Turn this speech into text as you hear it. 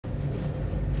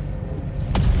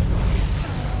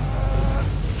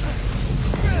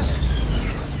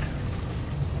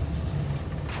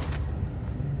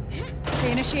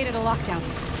initiated a lockdown.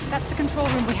 That's the control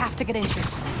room we have to get into.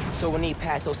 So we'll need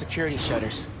past those security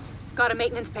shutters. Got a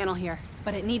maintenance panel here,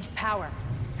 but it needs power.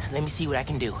 Let me see what I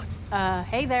can do.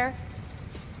 Hey there.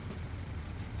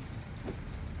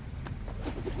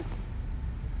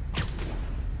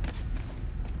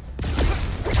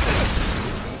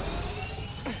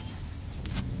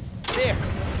 There!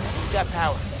 Got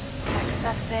power.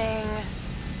 Accessing...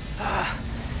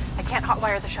 I can't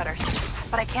hotwire the shutters,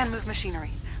 but I can move machinery,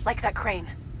 like that crane.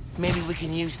 Maybe we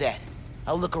can use that.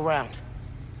 I'll look around.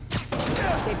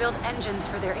 They build engines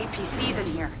for their APCs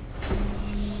in here.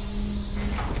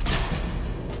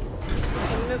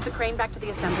 Can you move the crane back to the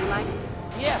assembly line?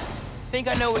 Yeah, think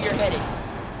I know where you're headed.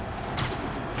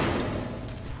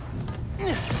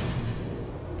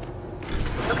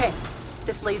 Okay,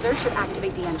 this laser should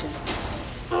activate the engine.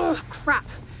 Oh, crap.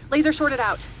 Laser shorted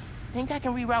out. Think I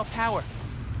can reroute power.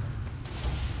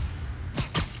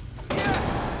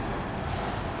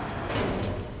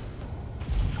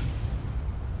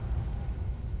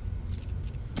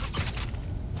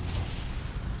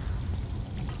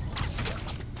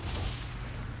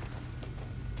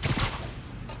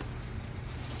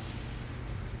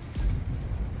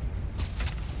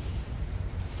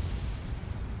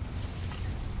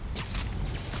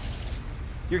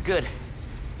 You're good.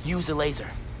 Use a laser.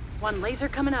 One laser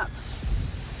coming up.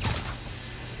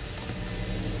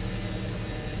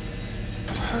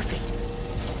 Perfect.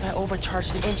 If I overcharge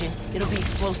the engine, it'll be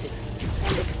explosive.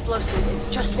 And explosive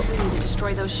is just what we need to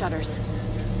destroy those shutters.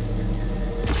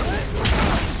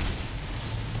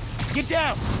 Get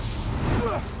down!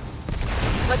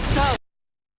 Let's go.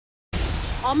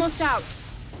 Almost out.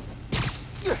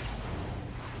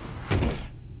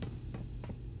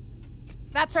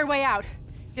 That's our way out.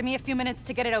 Give me a few minutes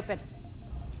to get it open.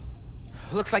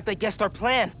 Looks like they guessed our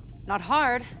plan. Not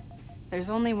hard. There's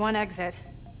only one exit.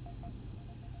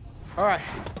 All right,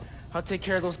 I'll take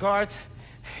care of those guards.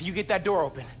 You get that door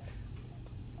open.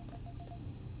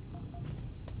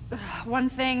 One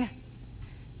thing.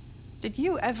 Did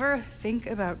you ever think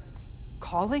about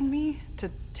calling me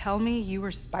to tell me you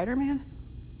were Spider-Man?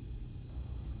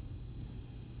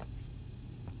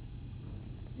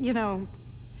 You know,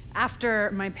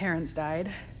 after my parents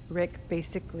died, Rick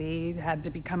basically had to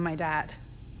become my dad.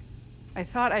 I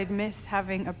thought I'd miss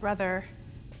having a brother,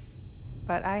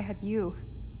 but I had you.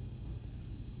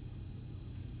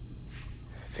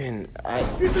 Finn,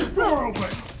 Get this door open!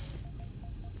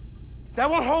 That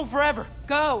won't hold forever!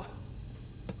 Go!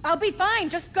 I'll be fine,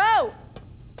 just go!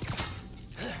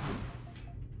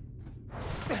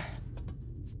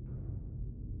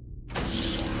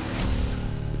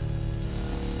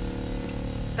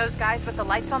 Those guys with the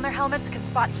lights on their helmets can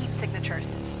spot heat signatures.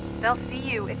 They'll see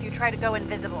you if you try to go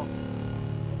invisible.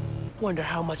 Wonder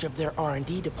how much of their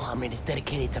R&D department is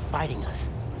dedicated to fighting us.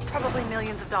 Probably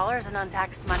millions of dollars in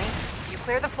untaxed money. You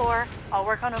clear the floor, I'll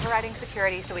work on overriding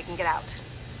security so we can get out.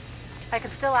 I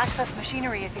can still access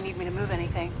machinery if you need me to move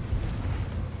anything.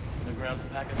 The ground's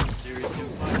packet of Series 2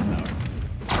 firepower.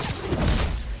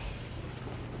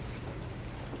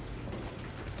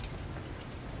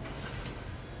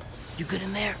 You good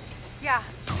in there? Yeah,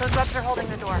 those webs are holding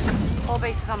the door. Whole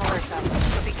base is on alert though,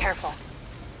 so be careful.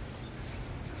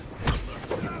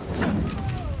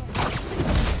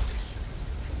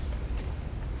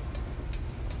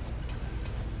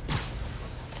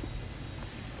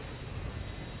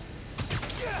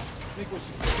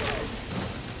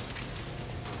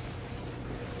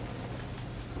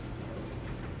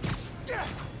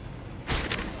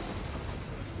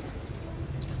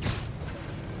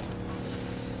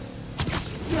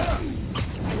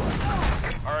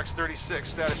 RX-36,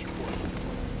 status report.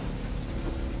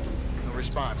 No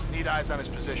response. Need eyes on his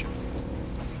position.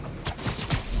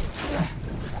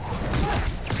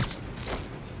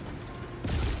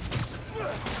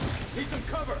 Need some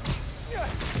cover!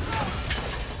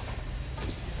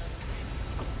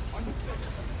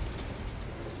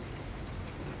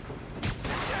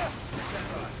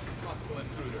 Possible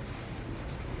intruder.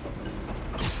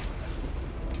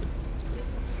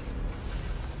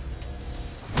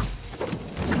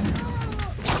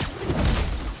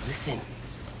 Listen,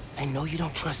 I know you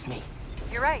don't trust me.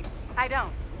 You're right, I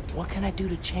don't. What can I do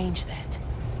to change that?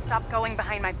 Stop going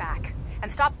behind my back.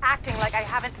 And stop acting like I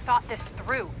haven't thought this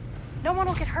through. No one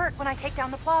will get hurt when I take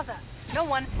down the plaza. No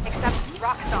one except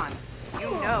Roxxon. You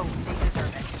know they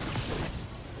deserve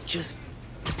it. Just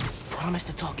promise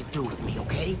to talk it through with me,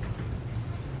 okay?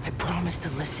 I promise to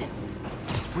listen.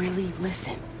 Really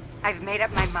listen. I've made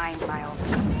up my mind,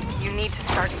 Miles. You need to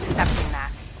start accepting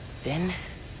that. Then,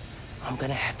 I'm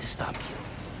gonna have to stop you.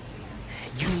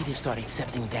 You need to start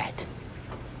accepting that.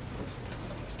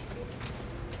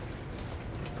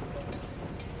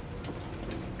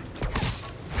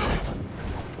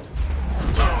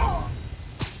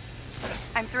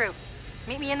 through.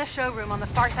 Meet me in the showroom on the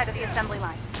far side of the assembly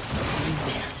line. See you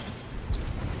there.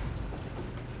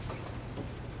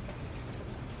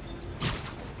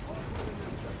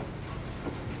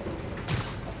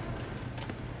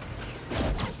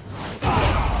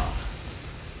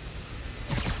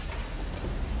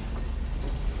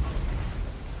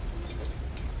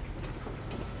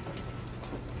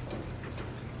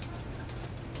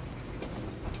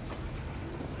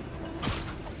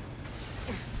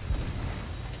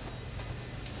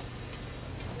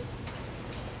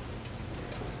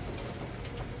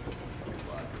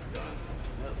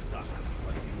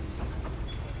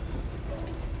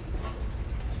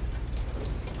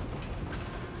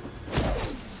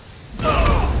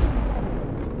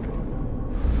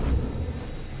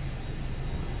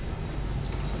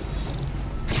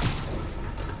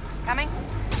 Coming?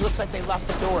 Looks like they locked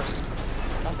the doors.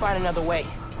 I'll find another way.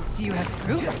 Do you have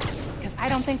proof? Because I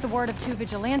don't think the word of two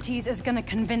vigilantes is gonna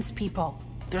convince people.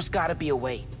 There's gotta be a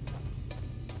way.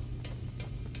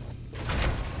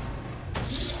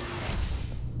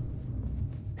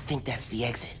 I think that's the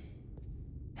exit.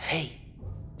 Hey.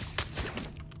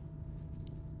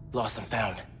 Lost and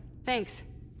found. Thanks.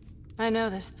 I know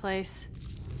this place.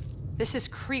 This is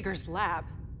Krieger's lab.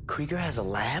 Krieger has a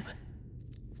lab?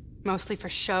 Mostly for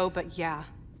show, but yeah.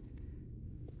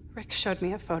 Rick showed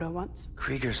me a photo once.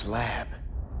 Krieger's lab.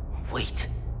 Wait.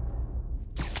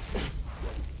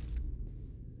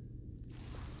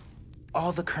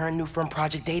 All the current new firm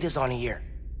project data's on here.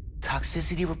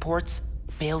 Toxicity reports,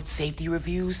 failed safety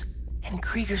reviews, and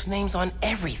Krieger's name's on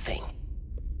everything.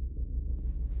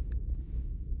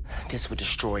 This would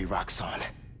destroy Roxxon.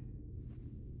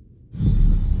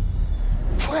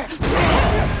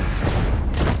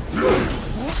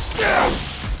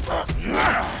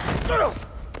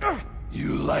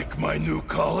 You like my new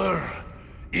color?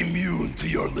 Immune to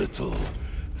your little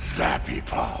zappy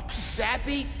pops.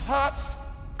 Zappy Pops?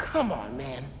 Come on,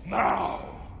 man. Now,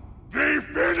 we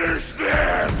finish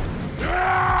this!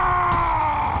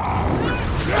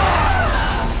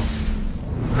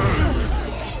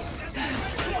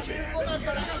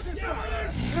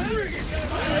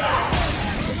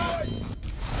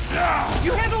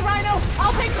 You handle Rhino,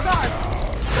 I'll take the guard!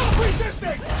 Stop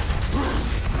resisting!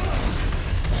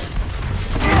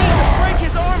 You need to break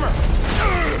his armor!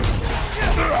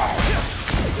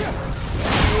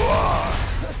 You are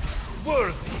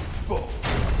worthy foe.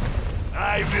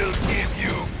 I will give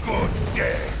you good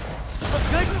day. A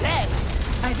good day!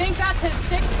 I think that's his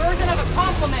sick version of a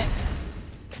compliment.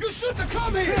 You shouldn't have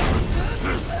come here!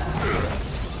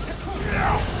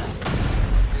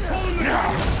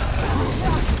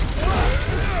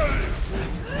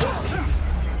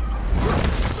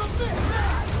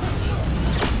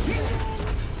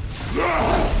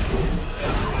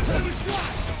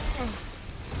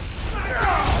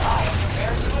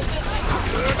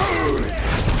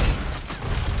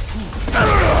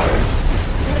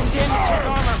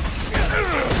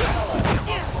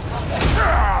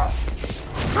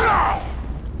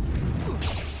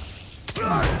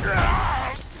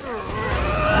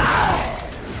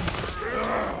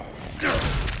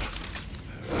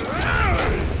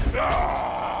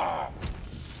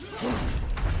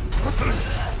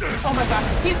 Oh my god,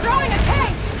 he's throwing a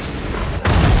tank!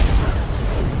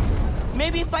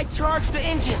 Maybe if I charge the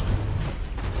engines.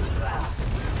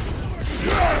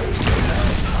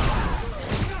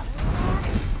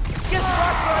 Guess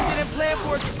Roxxon didn't plan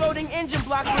for exploding engine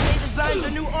blocks when they designed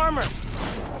their new armor.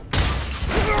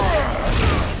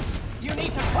 You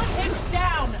need to put him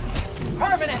down!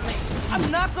 Permanently! I'm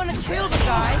not gonna kill the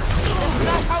guy. That's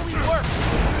not how we work.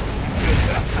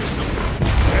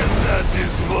 And that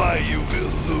is why you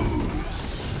will lose.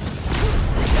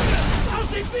 How's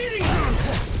he beating you?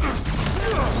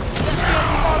 The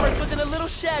armor's looking a little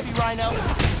shabby, Rhino.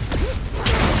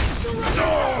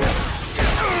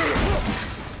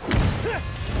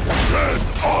 Get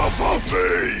off of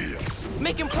me!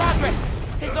 Making progress.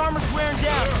 His armor's wearing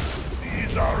down.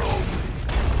 These are only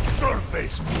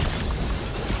surface moves.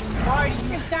 Why do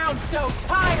you sound so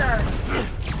tired?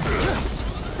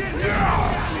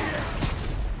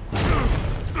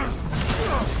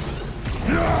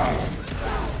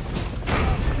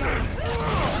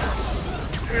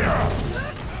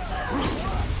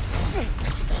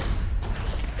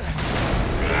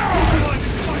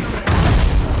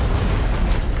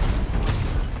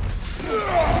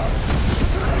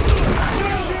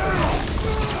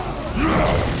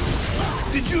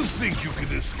 Did you think you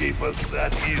could escape us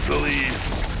that easily?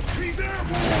 He's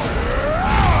airborne!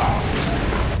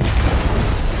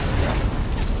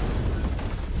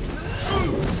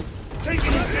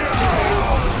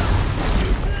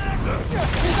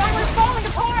 His armor's falling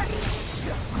apart!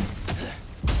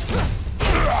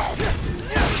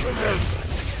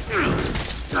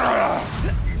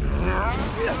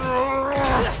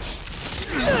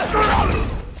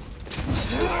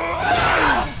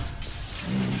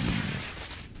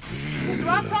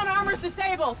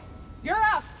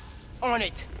 On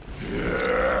it.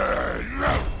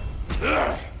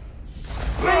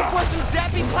 Ready for some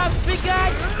zapping pops, big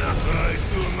guy? I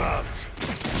do not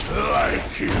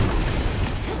like you.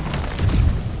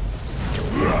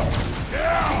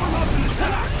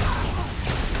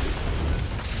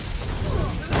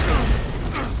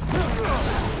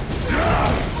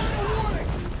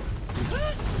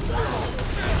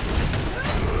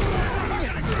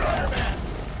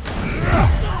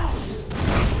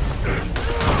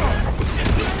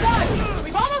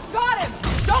 We've almost got him!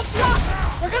 Don't drop!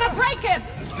 We're gonna break him!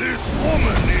 This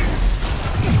woman is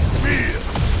fierce.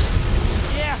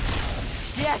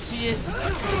 Yeah, she is.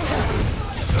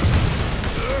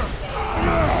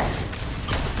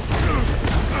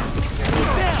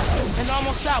 Down and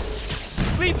almost out.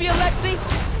 Sleepy, Alexi?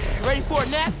 You ready for a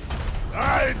nap?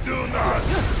 I do not.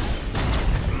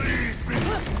 Leave me.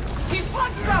 He's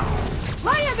punched him!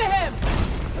 Lay into him!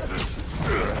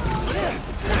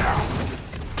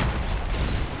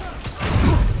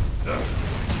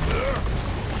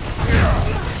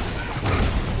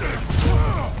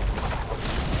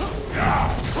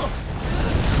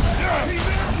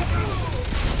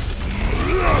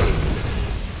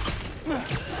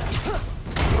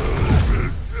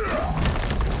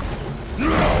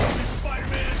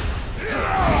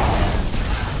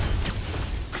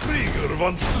 Krieger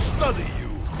wants to study you.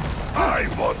 I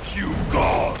want you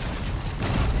gone.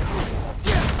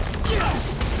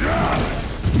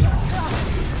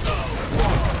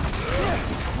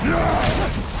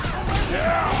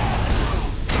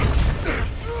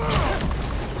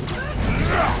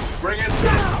 Bring it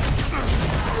down!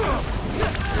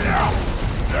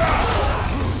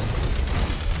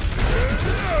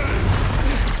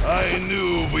 I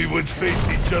knew we would face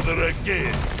each other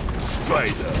again,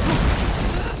 Spider.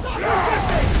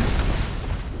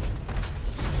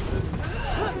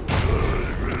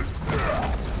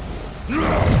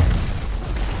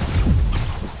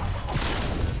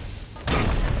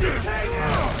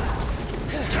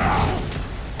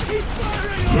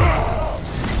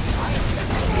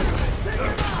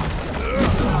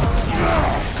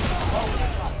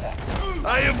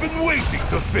 I have been waiting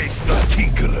to face the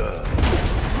Tinkerer.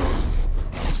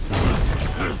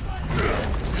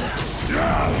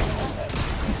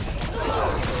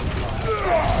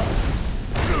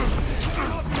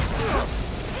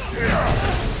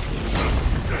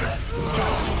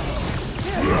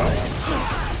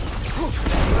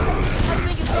 I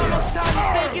think it's almost time to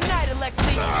say goodnight,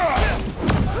 Alexi.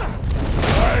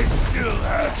 I still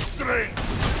have strength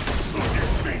to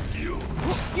defeat you.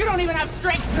 You don't even have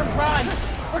strength to run!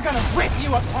 We're gonna rip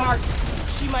you apart!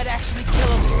 She might actually kill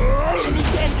him. And he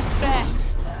can this fast.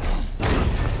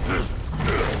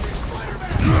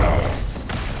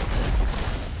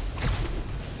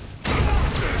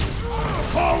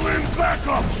 Call in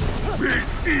backup! Big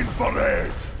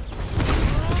infrared!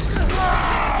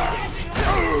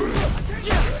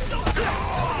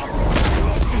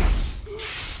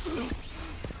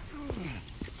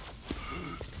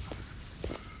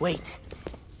 Wait.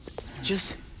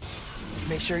 Just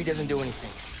make sure he doesn't do anything.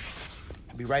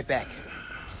 I'll be right back.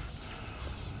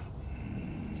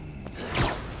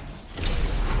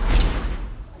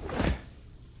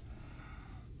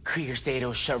 Krieger said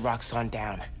he'll shut Roxxon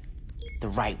down. The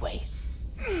right way.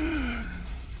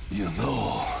 You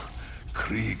know,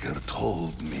 Krieger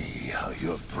told me how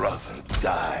your brother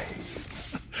died.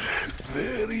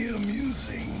 Very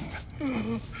amusing.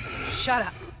 Shut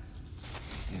up.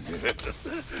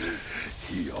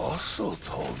 He also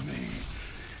told me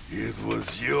it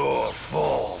was your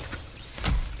fault.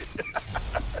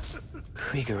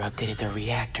 Krieger updated the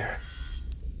reactor.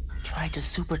 Tried to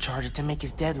supercharge it to make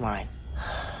his deadline.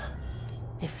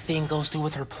 If Finn goes through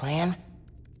with her plan...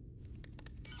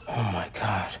 Oh my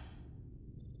god.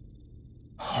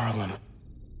 Harlem.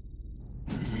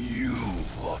 You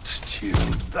watched him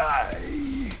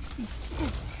die.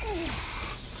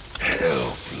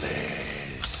 Helpless.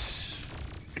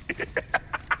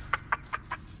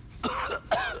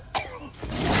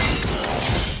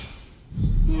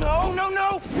 No, no,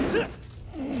 no!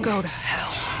 Go to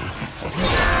hell.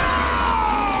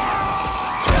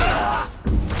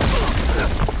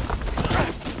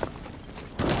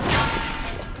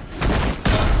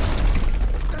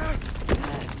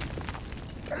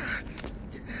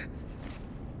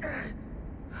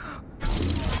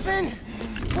 Finn!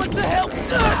 What the hell?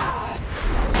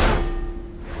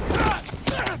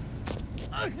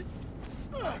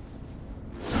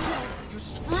 You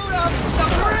screwed up the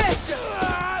bridge!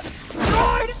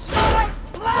 Destroyed my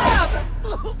lab!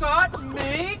 Got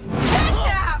me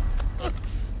kidnapped!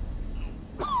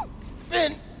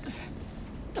 Finn!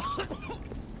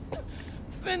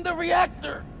 Finn, the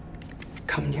reactor!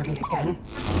 Come near me again,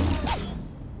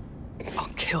 I'll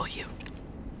kill you.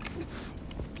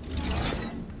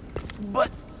 But...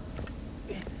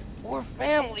 we're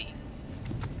family.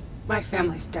 My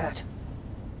family's dead.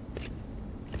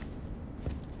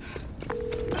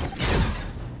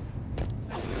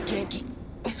 Yankee.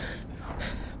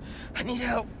 I need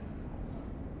help.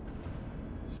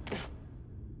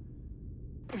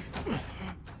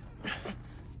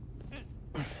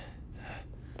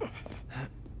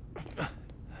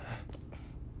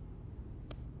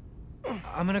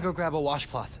 I'm gonna go grab a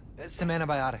washcloth, some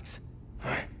antibiotics.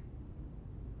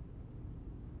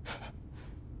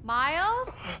 Miles?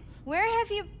 Where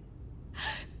have you...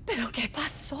 ¿Pero qué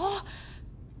pasó?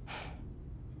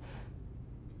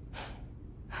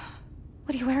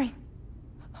 What are you wearing?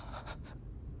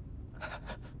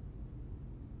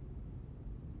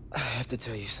 I have to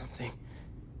tell you something.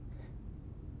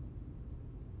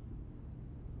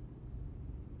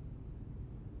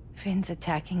 Finn's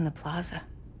attacking the plaza.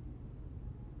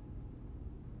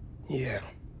 Yeah.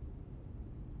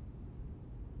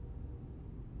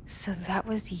 So that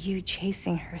was you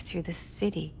chasing her through the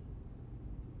city.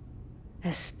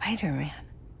 As Spider-Man.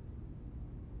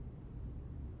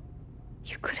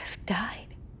 You could have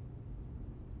died.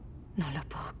 No lo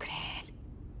puedo creer.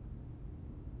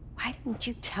 Why didn't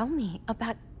you tell me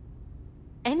about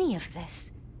any of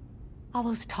this? All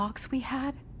those talks we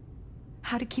had?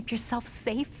 How to keep yourself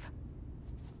safe?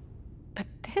 But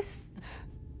this...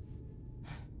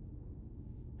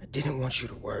 I didn't want you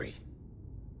to worry.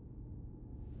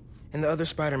 And the other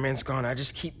Spider-Man's gone. I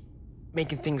just keep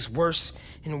making things worse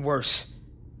and worse.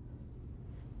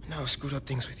 Now I screwed up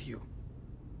things with you.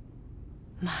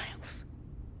 Miles.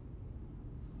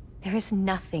 There is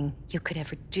nothing you could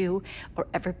ever do or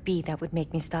ever be that would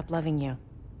make me stop loving you.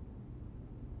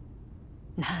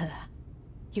 Nada.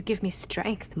 You give me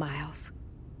strength, Miles.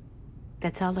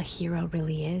 That's all a hero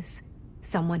really is.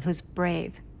 Someone who's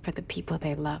brave for the people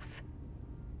they love.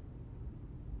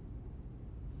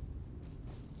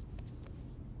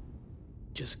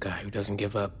 Just a guy who doesn't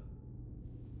give up.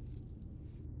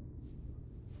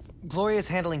 Gloria's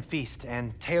handling Feast,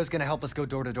 and Teo's gonna help us go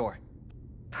door to door.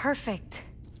 Perfect.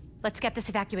 Let's get this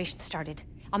evacuation started.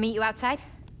 I'll meet you outside.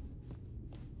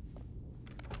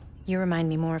 You remind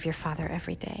me more of your father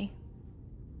every day.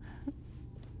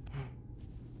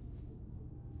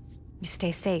 You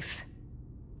stay safe.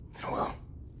 I will.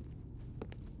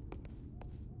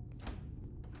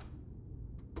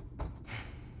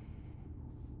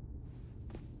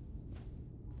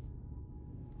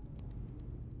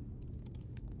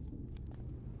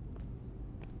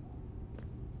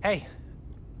 Hey,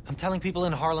 I'm telling people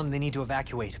in Harlem they need to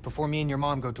evacuate before me and your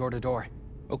mom go door to door.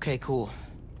 Okay, cool.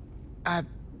 I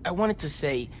wanted to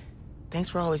say, thanks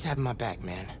for always having my back,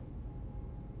 man.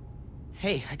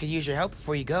 Hey, I could use your help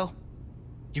before you go.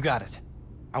 You got it.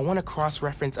 I want to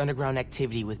cross-reference underground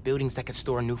activity with buildings that could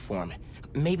store Nuform.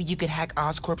 Maybe you could hack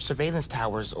Oscorp's surveillance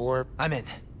towers, or... I'm in.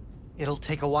 It'll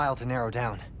take a while to narrow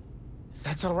down.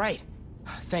 That's all right.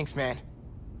 Thanks, man.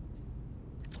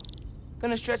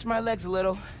 Gonna stretch my legs a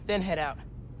little, then head out.